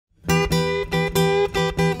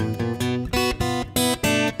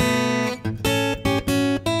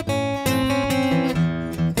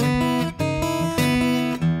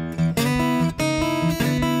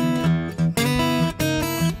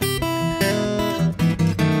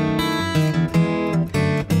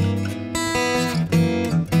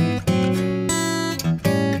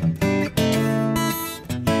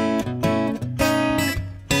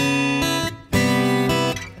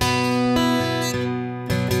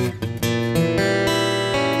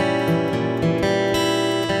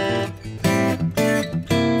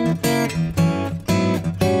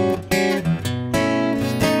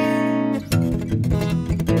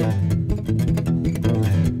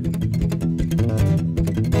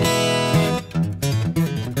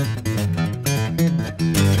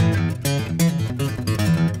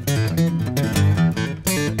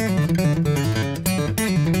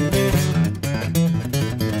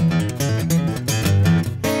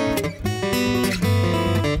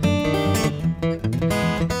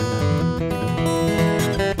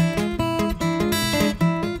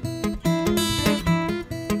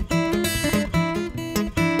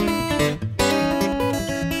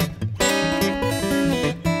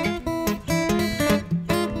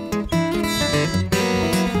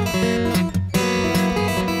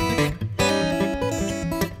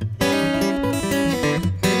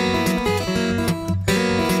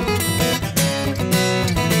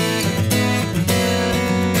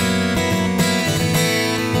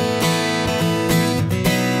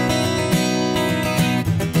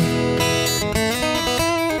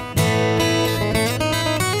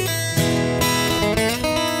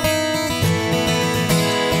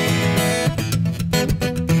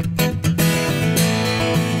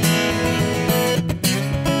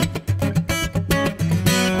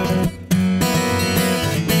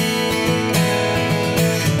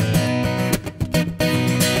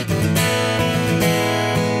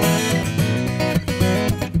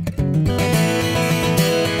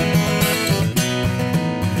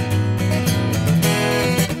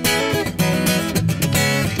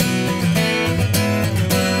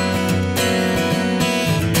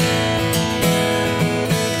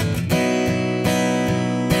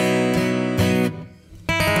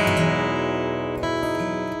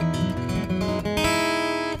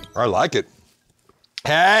I like it.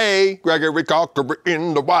 Hey, Gregory Cocker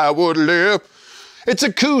in the Wildwood live. It's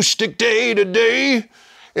acoustic day today.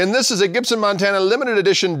 And this is a Gibson, Montana limited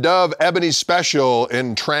edition Dove Ebony Special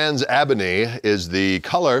in Trans Ebony is the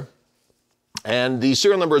color. And the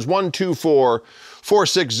serial number is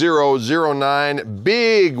 124-46009.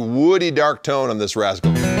 Big woody dark tone on this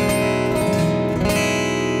rascal.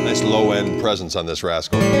 Nice low end presence on this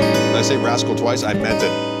rascal. Did I say rascal twice? I meant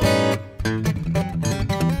it.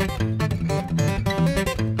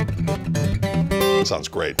 Sounds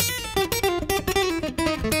great.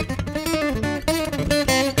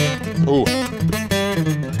 Ooh.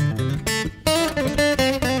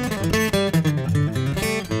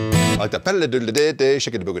 I like that.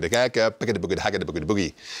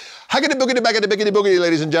 Boogie,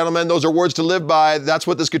 ladies and gentlemen. Those are words to live by. That's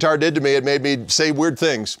what this guitar did to me. It made me say weird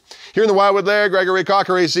things. Here in the Wildwood lair, Gregory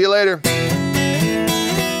Cocker. See you later.